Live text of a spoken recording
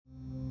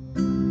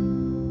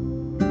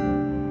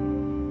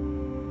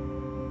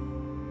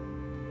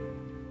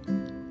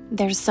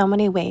There's so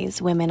many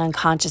ways women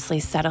unconsciously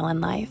settle in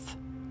life,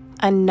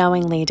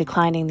 unknowingly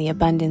declining the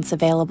abundance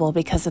available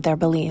because of their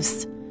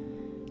beliefs.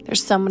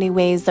 There's so many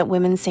ways that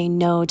women say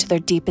no to their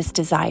deepest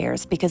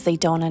desires because they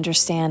don't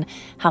understand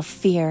how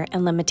fear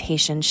and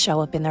limitation show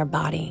up in their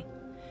body.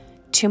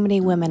 Too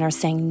many women are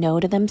saying no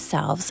to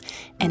themselves,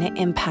 and it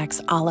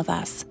impacts all of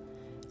us.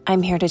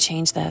 I'm here to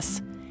change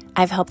this.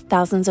 I've helped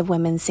thousands of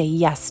women say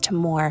yes to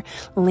more,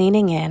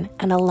 leaning in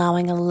and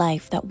allowing a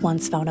life that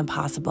once felt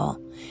impossible.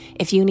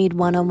 If you need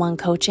one-on-one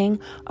coaching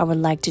or would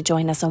like to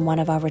join us on one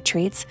of our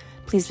retreats,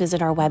 please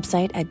visit our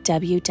website at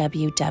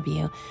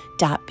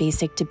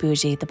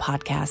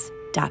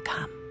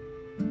www.basic2bougie.com.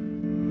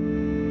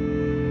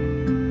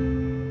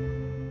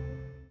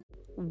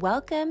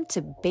 Welcome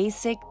to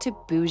Basic to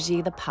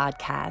Bougie, the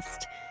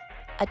podcast.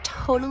 A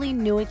totally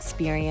new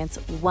experience,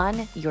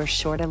 one you're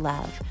sure to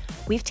love.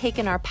 We've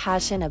taken our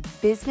passion of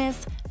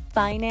business,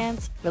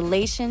 finance,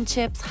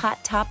 relationships,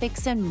 hot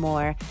topics, and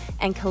more,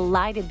 and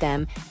collided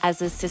them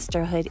as a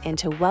sisterhood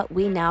into what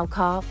we now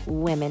call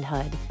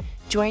womenhood.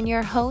 Join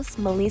your host,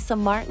 Melissa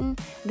Martin,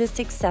 the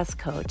success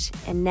coach,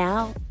 and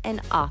now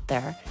an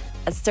author,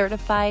 a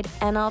certified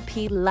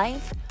NLP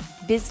life,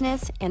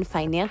 business, and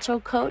financial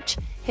coach,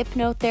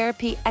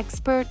 hypnotherapy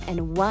expert,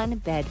 and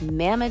one-bed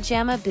mama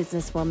jamma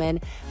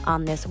businesswoman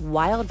on this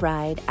wild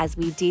ride as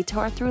we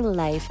detour through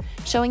life,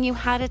 showing you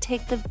how to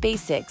take the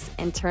basics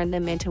and turn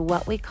them into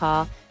what we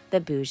call the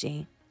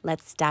bougie.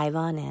 Let's dive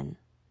on in.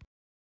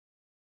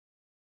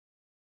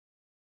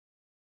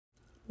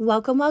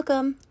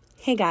 Welcome.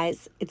 Hey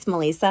guys, it's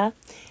Melissa.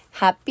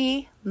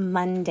 Happy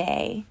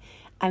Monday.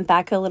 I'm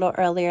back a little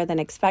earlier than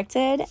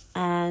expected,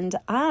 and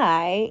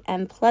I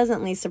am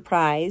pleasantly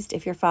surprised.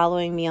 If you're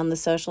following me on the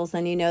socials,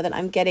 then you know that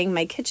I'm getting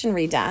my kitchen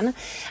redone,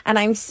 and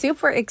I'm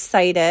super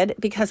excited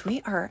because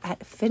we are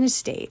at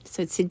finish date.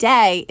 So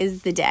today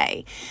is the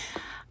day.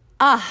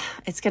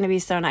 It's going to be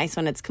so nice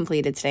when it's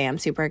completed today. I'm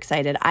super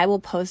excited. I will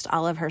post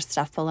all of her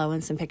stuff below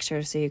and some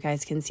pictures so you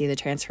guys can see the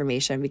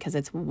transformation because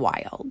it's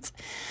wild.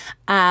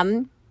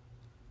 I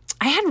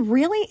had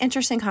really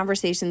interesting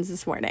conversations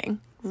this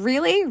morning.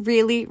 Really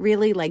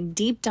like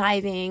deep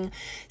diving,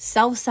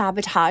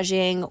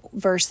 self-sabotaging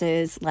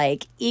versus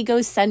like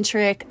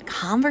egocentric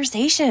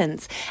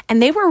conversations.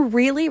 And they were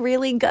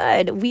really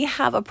good. We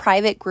have a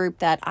private group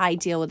that I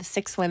deal with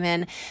 6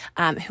 women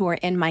who are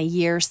in my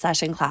year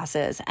session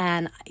classes.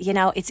 And, you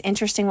know, it's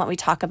interesting what we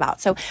talk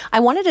about. So I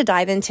wanted to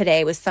dive in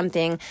today with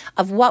something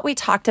of what we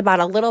talked about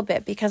a little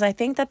bit, because I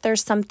think that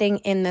there's something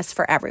in this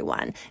for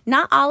everyone.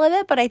 Not all of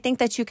it, but I think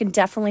that you can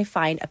definitely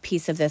find a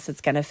piece of this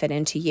that's going to fit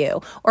into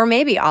you, or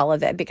maybe all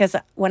of it, because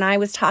when I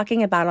was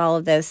talking about all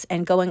of this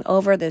and going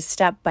over this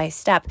step by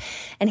step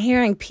and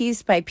hearing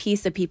piece by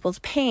piece of people's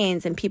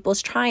pains and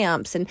people's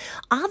triumphs and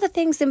all the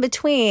things in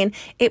between,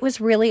 it was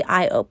really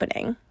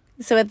eye-opening.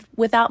 So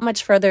without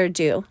much further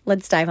ado,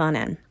 let's dive on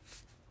in.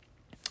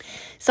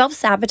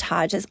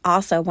 Self-sabotage is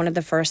also one of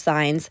the first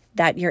signs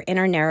that your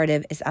inner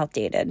narrative is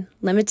outdated,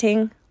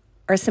 limiting,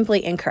 or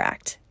simply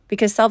incorrect,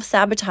 because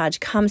self-sabotage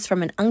comes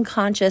from an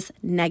unconscious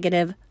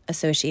negative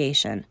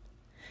association.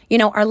 You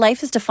know, our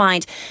life is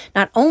defined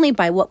not only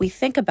by what we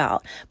think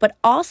about, but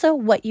also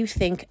what you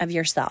think of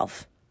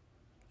yourself.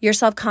 Your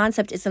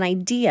self-concept is an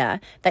idea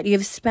that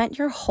you've spent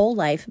your whole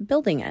life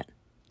building it.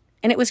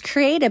 And it was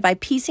created by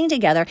piecing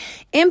together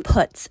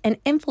inputs and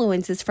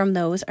influences from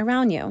those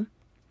around you.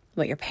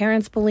 What your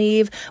parents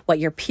believe, what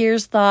your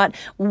peers thought,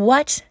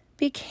 what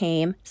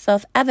became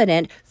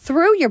self-evident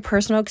through your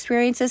personal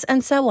experiences,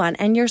 and so on.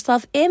 And your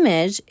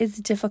self-image is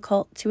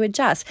difficult to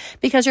adjust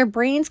because your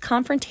brain's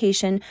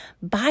confrontation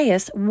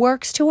bias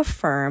works to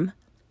affirm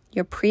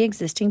your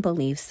pre-existing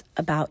beliefs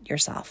about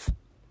yourself.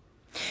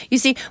 You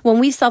see, when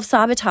we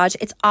self-sabotage,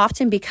 it's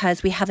often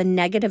because we have a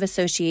negative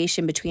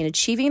association between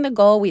achieving the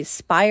goal we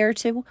aspire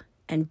to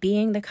and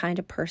being the kind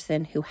of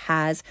person who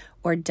has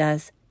or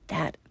does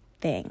that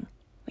thing.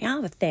 We all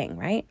have a thing,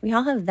 right? We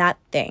all have that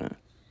thing.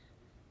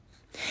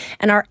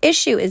 And our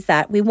issue is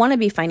that we want to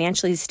be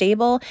financially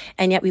stable,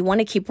 and yet we want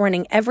to keep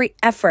running every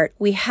effort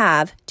we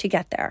have to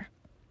get there.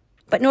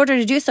 But in order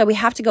to do so, we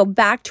have to go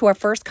back to our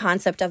first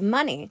concept of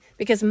money,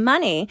 because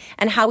money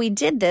and how we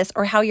did this,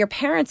 or how your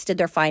parents did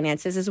their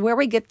finances, is where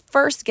we get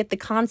the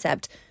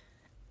concept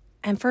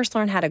and first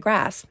learn how to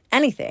grasp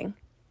anything,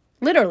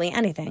 literally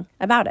anything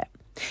about it.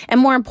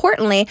 And more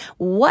importantly,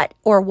 what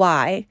or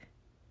why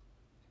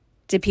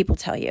did people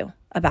tell you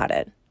about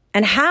it?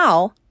 And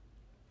how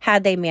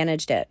had they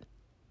managed it?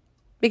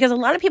 Because a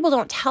lot of people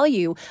don't tell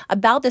you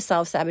about the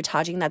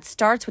self-sabotaging that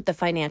starts with the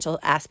financial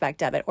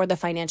aspect of it, or the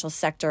financial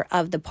sector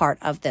of the part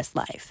of this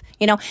life.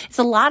 You know, it's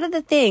a lot of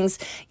the things,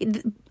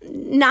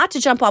 not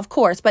to jump off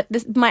course, but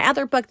my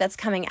other book that's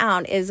coming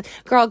out is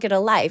Girl, Get a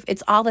Life.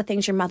 It's all the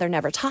things your mother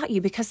never taught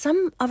you, because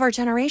some of our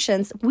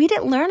generations, we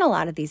didn't learn a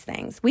lot of these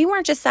things. We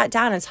weren't just sat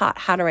down and taught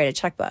how to write a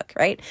checkbook,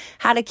 right?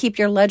 How to keep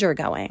your ledger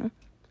going.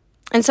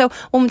 And so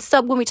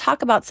when we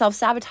talk about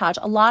self-sabotage,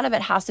 a lot of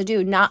it has to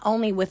do not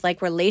only with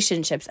like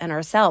relationships and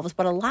ourselves,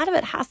 but a lot of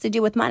it has to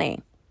do with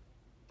money.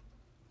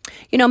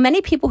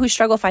 Many people who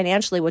struggle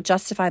financially will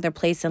justify their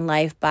place in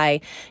life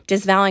by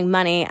disavowing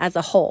money as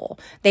a whole.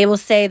 They will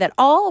say that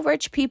all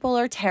rich people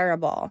are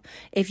terrible.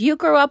 If you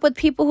grew up with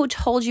people who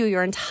told you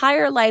your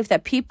entire life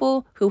that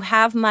people who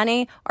have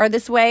money are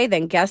this way,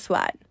 then guess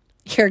what?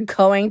 You're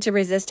going to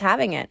resist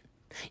having it.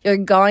 You're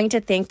going to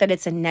think that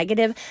it's a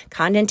negative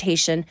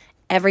connotation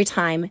every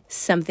time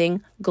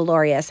something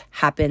glorious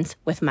happens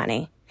with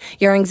money.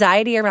 Your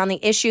anxiety around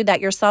the issue that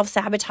you're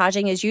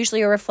self-sabotaging is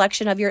usually a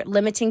reflection of your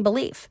limiting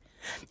belief.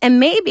 And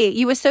maybe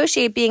you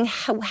associate being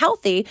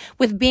healthy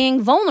with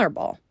being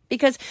vulnerable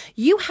because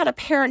you had a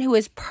parent who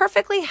was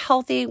perfectly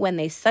healthy when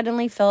they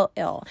suddenly fell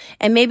ill.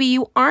 And maybe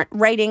you aren't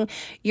writing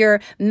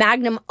your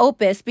magnum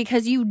opus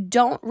because you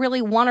don't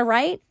really want to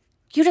write.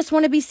 You just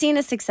want to be seen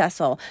as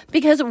successful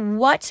because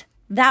what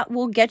that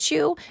will get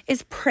you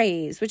is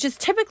praise, which is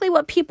typically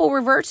what people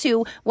revert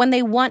to when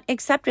they want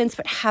acceptance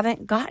but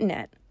haven't gotten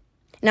it.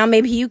 Now,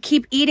 maybe you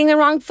keep eating the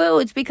wrong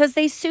foods because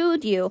they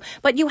soothe you,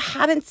 but you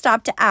haven't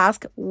stopped to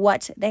ask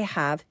what they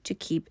have to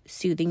keep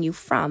soothing you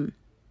from.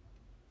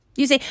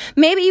 You say,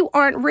 maybe you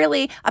aren't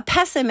really a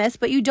pessimist,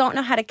 but you don't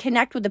know how to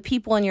connect with the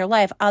people in your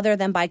life other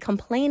than by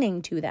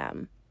complaining to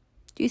them.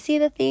 Do you see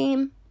the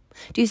theme?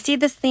 Do you see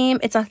this theme?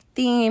 It's a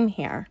theme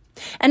here.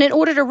 And in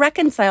order to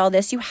reconcile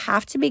this, you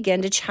have to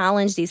begin to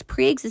challenge these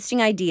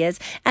pre-existing ideas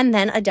and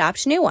then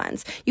adopt new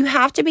ones. You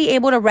have to be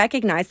able to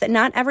recognize that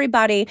not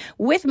everybody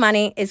with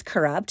money is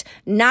corrupt,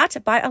 not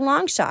by a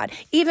long shot.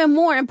 Even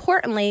more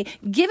importantly,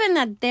 given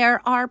that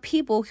there are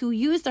people who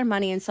use their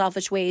money in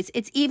selfish ways,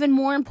 it's even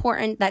more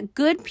important that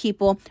good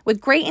people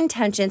with great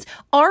intentions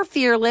are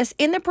fearless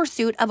in the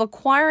pursuit of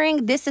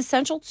acquiring this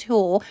essential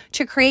tool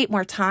to create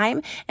more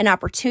time and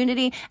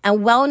opportunity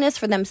and wellness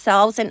for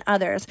themselves and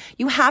others.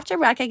 You have to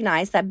recognize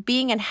that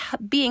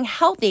being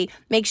healthy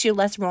makes you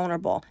less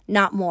vulnerable,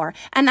 not more.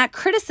 And that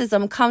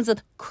criticism comes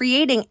with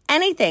creating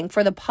anything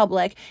for the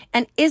public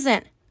and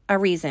isn't a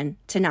reason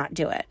to not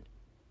do it.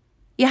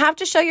 You have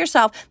to show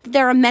yourself that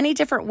there are many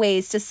different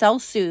ways to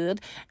self-soothe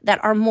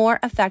that are more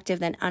effective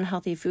than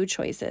unhealthy food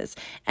choices,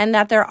 and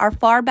that there are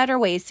far better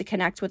ways to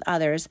connect with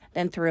others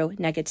than through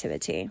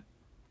negativity.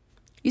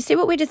 You see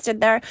what we just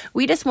did there?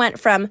 We just went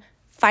from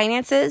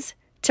finances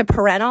to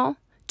parental,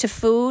 to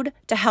food,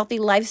 to healthy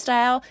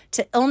lifestyle,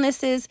 to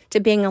illnesses, to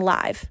being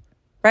alive,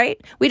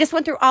 right? We just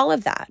went through all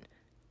of that,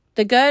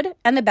 the good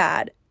and the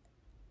bad,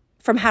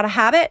 from how to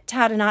have it to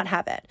how to not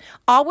have it,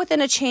 all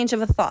within a change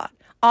of a thought,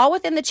 all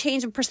within the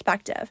change of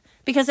perspective,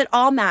 because it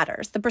all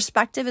matters. The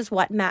perspective is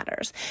what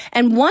matters.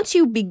 And once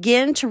you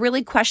begin to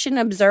really question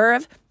and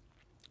observe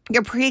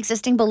your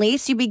pre-existing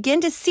beliefs, you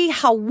begin to see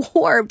how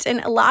warped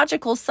and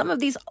illogical some of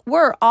these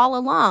were all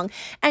along,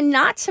 and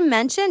not to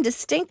mention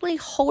distinctly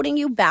holding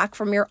you back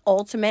from your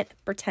ultimate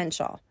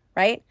potential,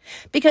 right?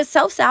 Because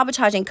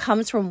self-sabotaging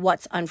comes from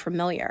what's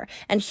unfamiliar,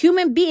 and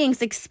human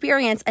beings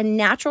experience a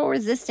natural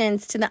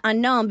resistance to the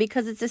unknown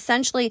because it's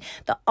essentially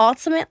the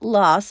ultimate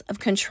loss of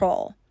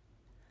control.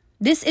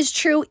 This is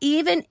true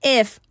even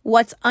if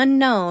what's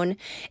unknown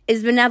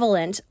is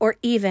benevolent or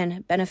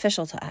even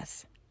beneficial to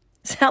us.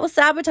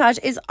 Self-sabotage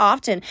is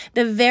often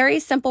the very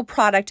simple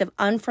product of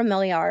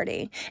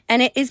unfamiliarity,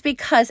 and it is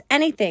because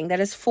anything that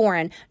is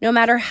foreign, no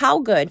matter how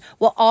good,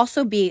 will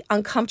also be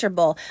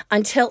uncomfortable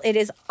until it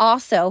is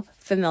also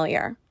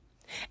familiar.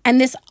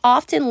 And this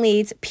often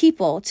leads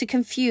people to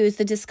confuse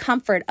the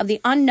discomfort of the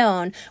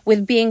unknown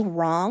with being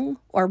wrong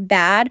or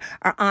bad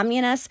or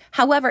ominous.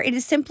 However, it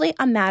is simply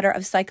a matter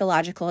of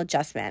psychological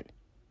adjustment.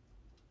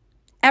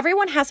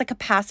 Everyone has a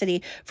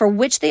capacity for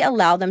which they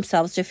allow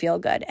themselves to feel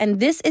good. And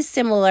this is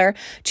similar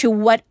to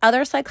what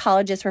other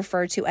psychologists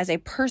refer to as a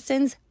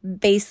person's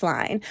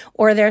baseline,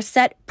 or their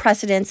set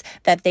precedents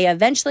that they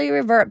eventually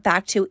revert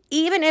back to,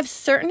 even if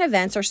certain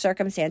events or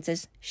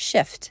circumstances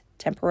shift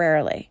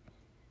temporarily.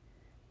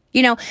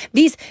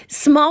 These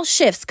small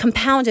shifts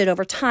compounded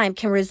over time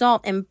can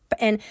result in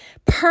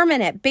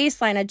permanent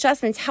baseline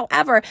adjustments.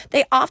 However,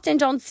 they often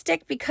don't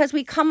stick because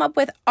we come up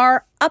with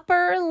our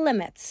upper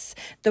limits.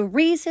 The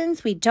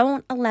reasons we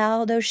don't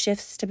allow those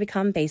shifts to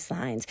become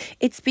baselines,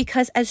 it's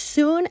because as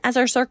soon as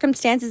our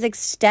circumstances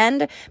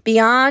extend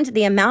beyond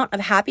the amount of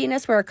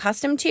happiness we're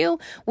accustomed to,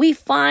 we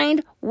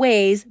find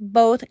ways,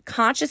 both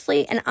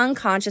consciously and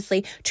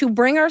unconsciously, to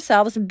bring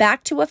ourselves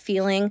back to a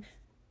feeling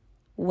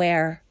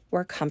where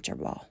we're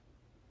comfortable.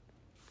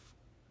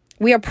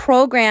 We are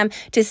programmed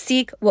to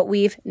seek what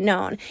we've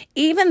known.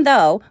 Even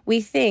though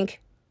we think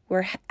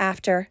we're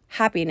after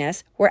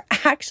happiness, we're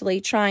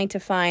actually trying to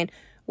find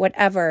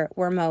whatever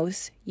we're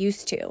most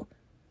used to.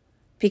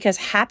 Because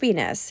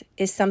happiness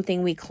is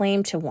something we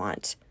claim to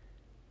want,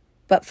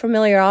 but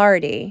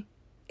familiarity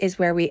is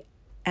where we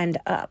end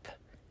up.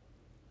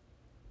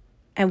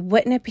 And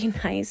wouldn't it be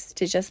nice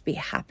to just be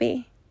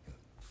happy?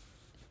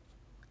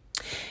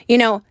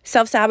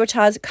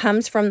 Self-sabotage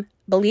comes from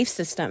belief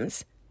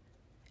systems.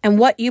 And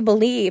what you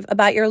believe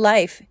about your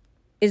life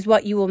is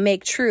what you will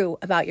make true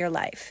about your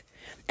life.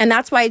 And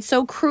that's why it's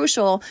so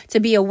crucial to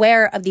be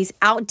aware of these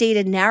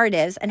outdated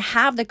narratives and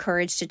have the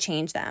courage to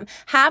change them.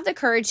 Have the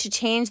courage to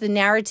change the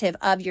narrative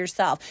of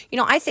yourself.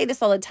 I say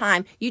this all the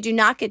time. You do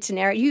not get to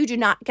narrate. You do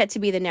not get to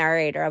be the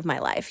narrator of my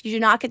life. You do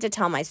not get to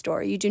tell my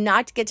story. You do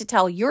not get to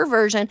tell your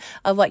version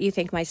of what you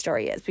think my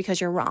story is, because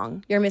you're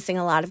wrong. You're missing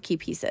a lot of key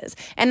pieces.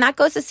 And that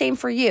goes the same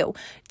for you.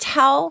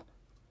 Tell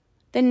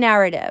the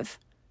narrative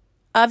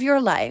of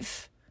your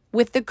life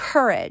with the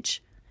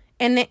courage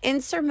and the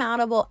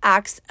insurmountable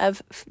acts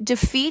of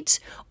defeat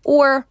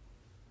or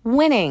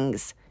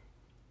winnings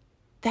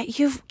that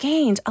you've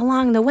gained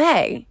along the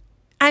way.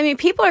 I mean,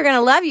 people are going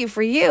to love you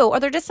for you, or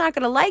they're just not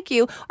going to like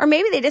you, or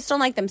maybe they just don't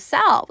like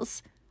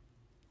themselves,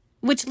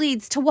 which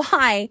leads to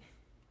why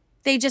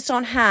they just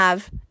don't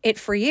have it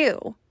for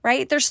you,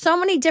 right? There's so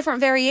many different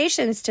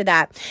variations to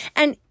that.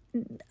 And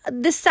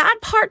the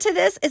sad part to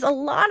this is a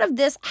lot of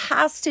this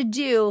has to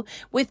do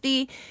with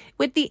the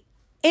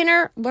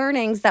inner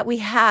learnings that we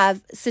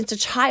have since a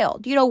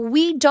child.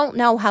 We don't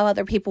know how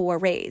other people were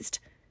raised,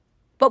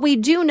 but we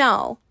do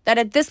know that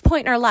at this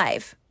point in our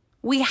life,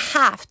 we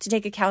have to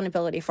take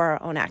accountability for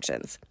our own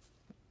actions.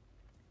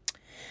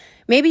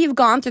 Maybe you've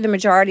gone through the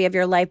majority of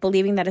your life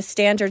believing that a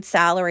standard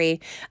salary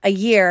a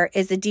year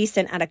is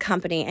decent at a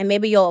company, and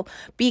maybe you'll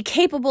be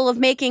capable of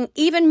making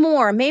even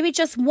more, maybe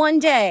just one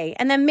day.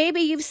 And then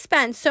maybe you've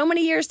spent so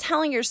many years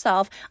telling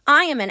yourself,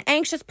 I am an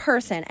anxious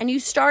person, and you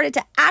started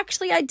to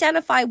actually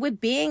identify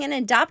with being and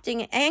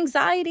adopting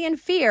anxiety and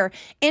fear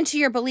into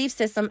your belief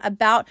system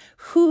about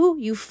who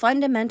you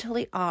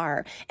fundamentally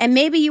are. And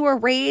maybe you were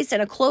raised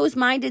in a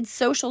closed-minded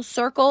social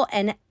circle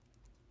and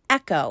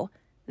echo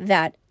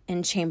that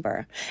in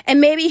chamber.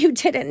 And maybe you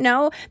didn't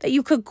know that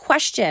you could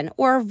question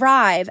or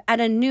arrive at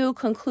a new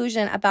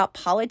conclusion about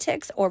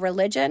politics or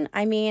religion.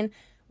 I mean,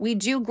 we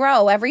do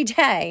grow every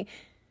day.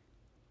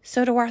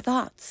 So do our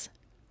thoughts.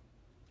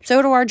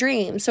 So do our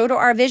dreams. So do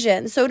our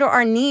visions. So do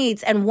our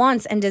needs and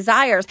wants and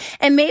desires.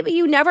 And maybe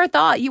you never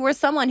thought you were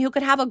someone who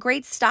could have a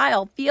great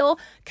style, feel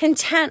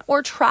content,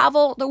 or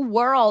travel the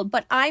world.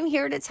 But I'm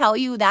here to tell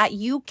you that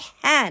you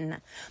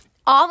can.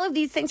 All of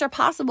these things are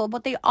possible,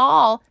 but they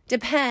all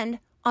depend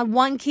on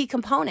one key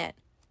component,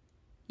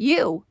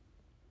 you.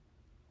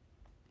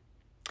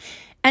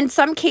 In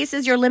some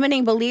cases, your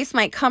limiting beliefs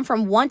might come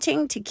from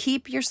wanting to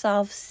keep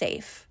yourself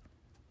safe.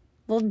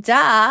 Well,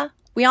 duh,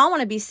 we all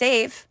want to be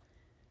safe.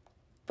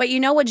 But you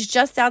know what's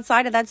just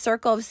outside of that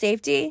circle of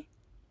safety?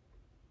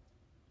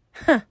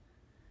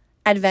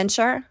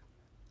 Adventure,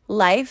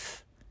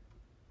 life,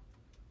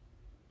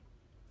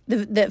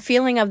 the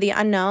feeling of the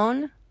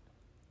unknown,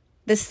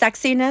 the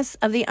sexiness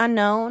of the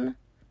unknown,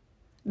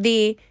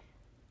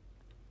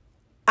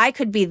 I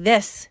could be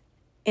this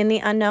in the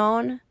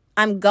unknown.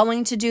 I'm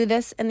going to do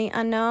this in the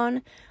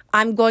unknown.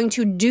 I'm going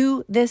to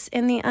do this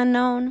in the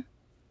unknown.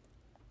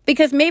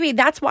 Because maybe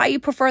that's why you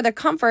prefer the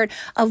comfort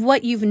of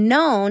what you've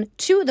known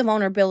to the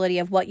vulnerability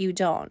of what you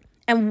don't.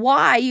 And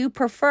why you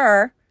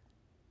prefer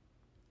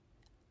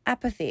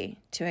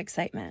apathy to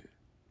excitement.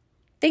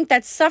 Think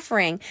that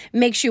suffering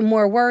makes you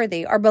more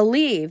worthy, or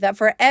believe that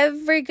for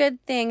every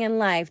good thing in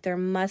life, there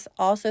must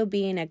also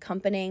be an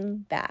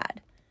accompanying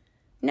bad.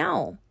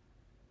 No.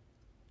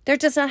 There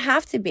does not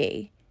have to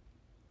be.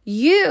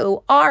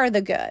 You are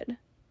the good.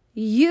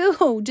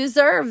 You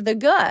deserve the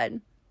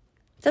good.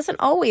 It doesn't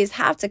always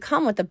have to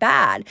come with the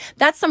bad.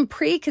 That's some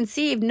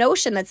preconceived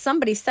notion that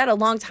somebody said a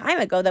long time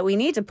ago that we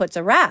need to put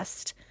to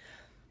rest.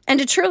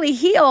 And to truly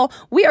heal,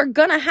 we are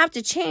going to have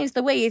to change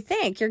the way you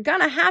think. You're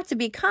going to have to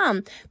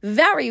become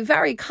very,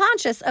 very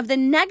conscious of the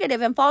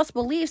negative and false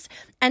beliefs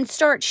and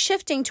start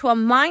shifting to a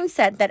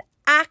mindset that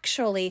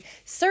actually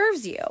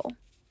serves you.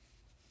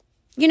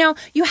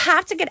 You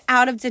have to get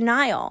out of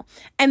denial.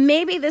 And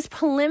maybe this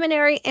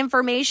preliminary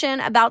information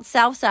about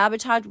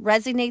self-sabotage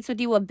resonates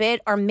with you a bit,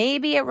 or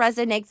maybe it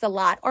resonates a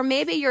lot, or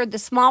maybe you're the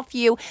small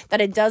few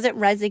that it doesn't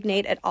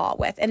resonate at all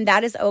with, and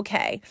that is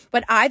okay.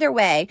 But either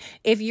way,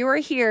 if you're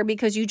here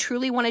because you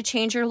truly want to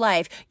change your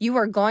life, you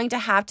are going to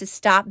have to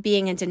stop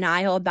being in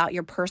denial about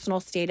your personal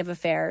state of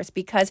affairs,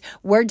 because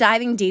we're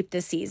diving deep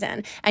this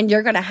season, and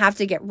you're going to have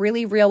to get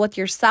really real with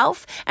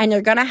yourself, and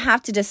you're going to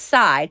have to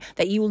decide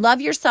that you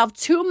love yourself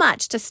too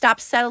much to stop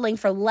settling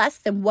for less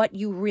than what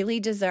you really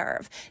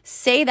deserve.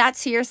 Say that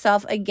to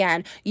yourself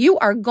again. You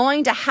are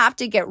going to have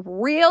to get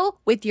real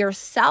with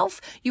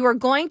yourself. You are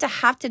going to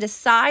have to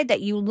decide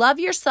that you love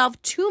yourself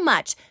too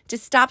much to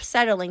stop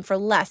settling for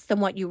less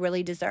than what you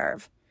really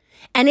deserve.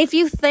 And if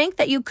you think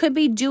that you could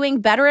be doing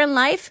better in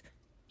life,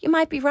 you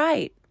might be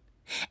right.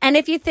 And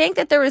if you think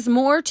that there is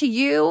more to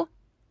you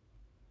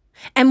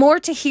and more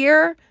to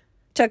hear,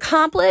 to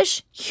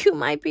accomplish, you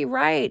might be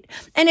right.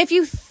 And if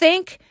you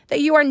think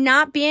that you are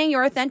not being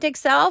your authentic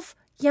self,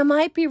 you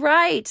might be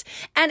right.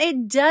 And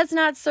it does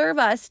not serve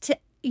us to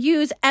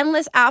use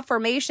endless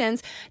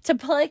affirmations to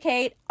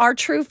placate our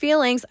true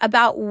feelings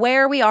about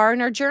where we are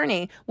in our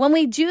journey. When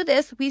we do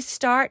this, we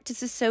start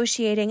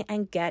disassociating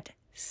and get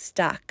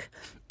stuck.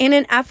 In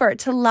an effort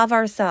to love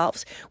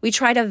ourselves, we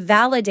try to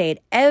validate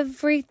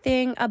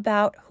everything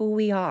about who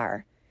we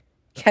are.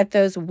 Yet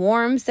those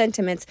warm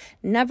sentiments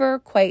never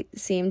quite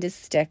seem to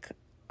stick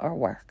or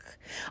work,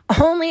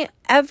 only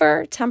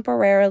ever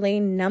temporarily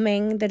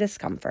numbing the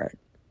discomfort.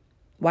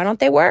 Why don't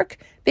they work?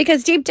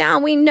 Because deep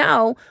down we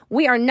know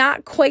we are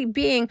not quite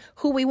being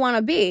who we want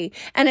to be.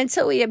 And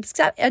until we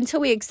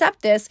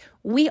accept this,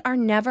 we are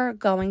never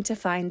going to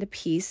find the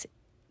peace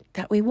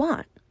that we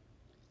want.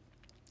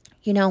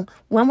 You know,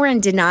 when we're in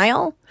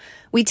denial,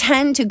 we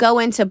tend to go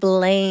into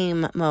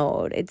blame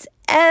mode. It's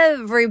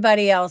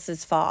everybody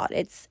else's fault.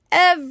 It's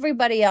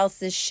everybody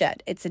else's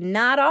shit. It's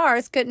not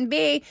ours. Couldn't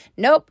be.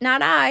 Nope,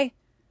 not I.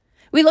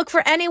 We look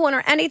for anyone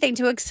or anything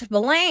to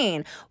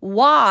explain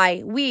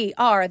why we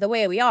are the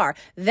way we are.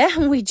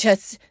 Then we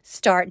just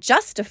start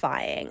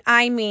justifying.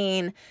 I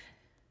mean,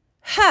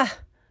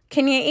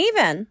 can you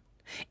even?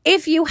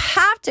 If you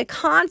have to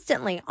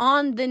constantly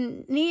on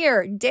the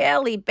near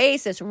daily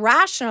basis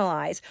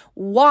rationalize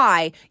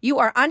why you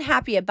are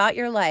unhappy about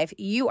your life,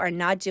 you are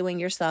not doing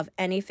yourself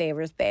any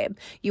favors, babe.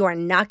 You are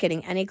not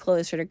getting any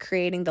closer to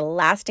creating the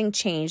lasting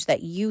change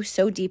that you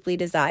so deeply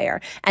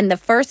desire. And the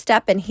first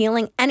step in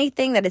healing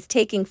anything that is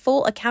taking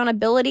full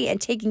accountability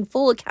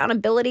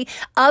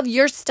of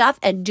your stuff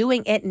and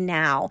doing it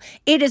now.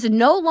 It is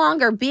no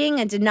longer being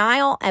in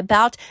denial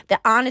about the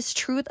honest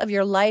truth of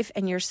your life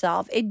and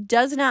yourself. It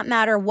does not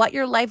matter what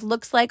your life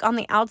looks like on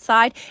the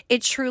outside.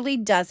 It truly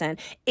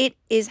doesn't. It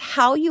is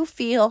how you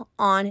feel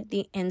on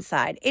the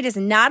inside. It is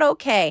not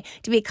okay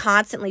to be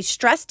constantly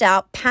stressed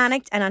out,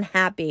 panicked, and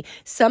unhappy.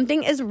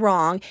 Something is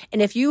wrong.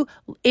 And if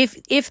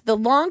the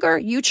longer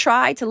you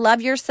try to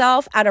love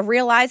yourself out of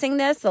realizing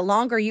this, the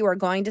longer you are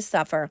going to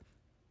suffer.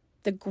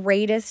 The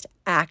greatest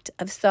act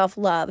of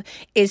self-love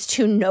is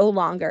to no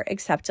longer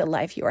accept a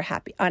life you are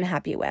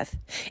unhappy with.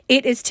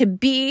 It is to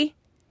be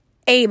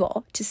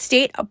able to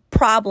state a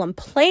problem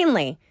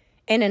plainly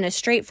and in a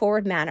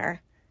straightforward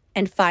manner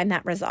and find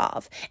that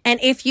resolve. And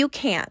if you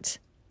can't,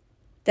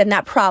 then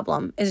that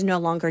problem is no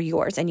longer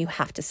yours and you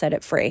have to set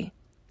it free.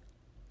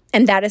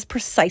 And that is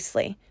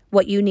precisely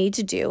what you need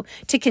to do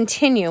to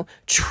continue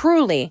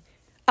truly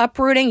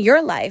uprooting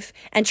your life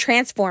and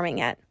transforming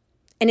it.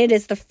 And it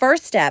is the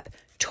first step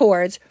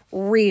towards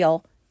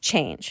real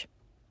change.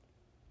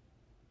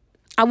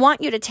 I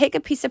want you to take a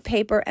piece of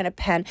paper and a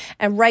pen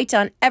and write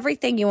down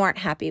everything you aren't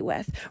happy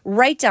with.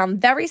 Write down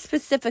very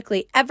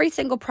specifically every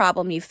single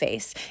problem you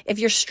face. If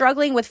you're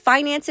struggling with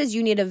finances,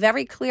 you need a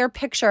very clear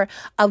picture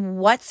of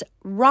what's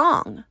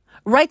wrong.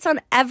 Write down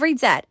every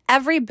debt,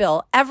 every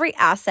bill, every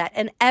asset,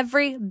 and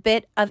every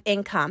bit of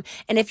income.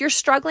 And if you're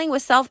struggling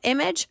with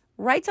self-image,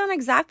 write down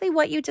exactly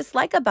what you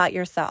dislike about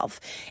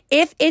yourself.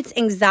 If it's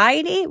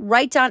anxiety,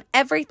 write down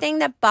everything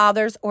that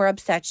bothers or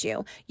upsets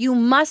you. You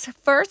must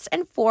first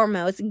and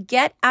foremost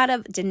get out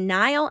of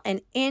denial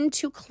and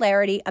into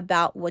clarity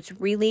about what's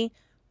really,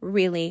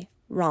 really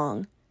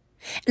wrong.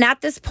 And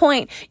at this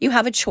point, you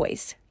have a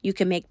choice. You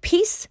can make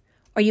peace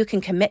or you can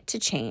commit to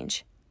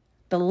change.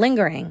 The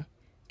lingering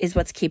is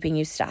what's keeping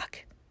you stuck.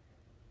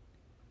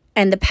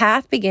 And the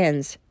path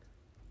begins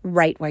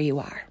right where you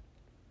are.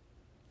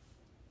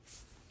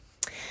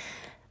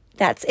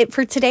 That's it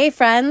for today,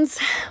 friends.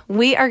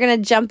 We are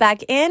going to jump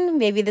back in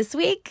maybe this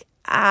week.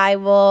 I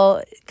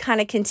will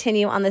kind of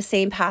continue on the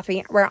same path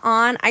we're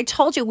on. I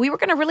told you we were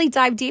going to really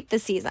dive deep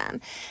this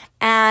season.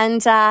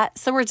 And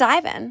so we're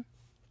diving.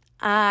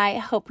 I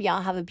hope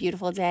y'all have a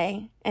beautiful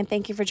day. And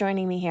thank you for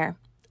joining me here.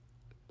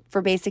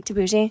 For Basic to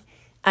Bougie,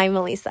 I'm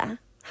Melissa.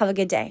 Have a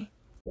good day.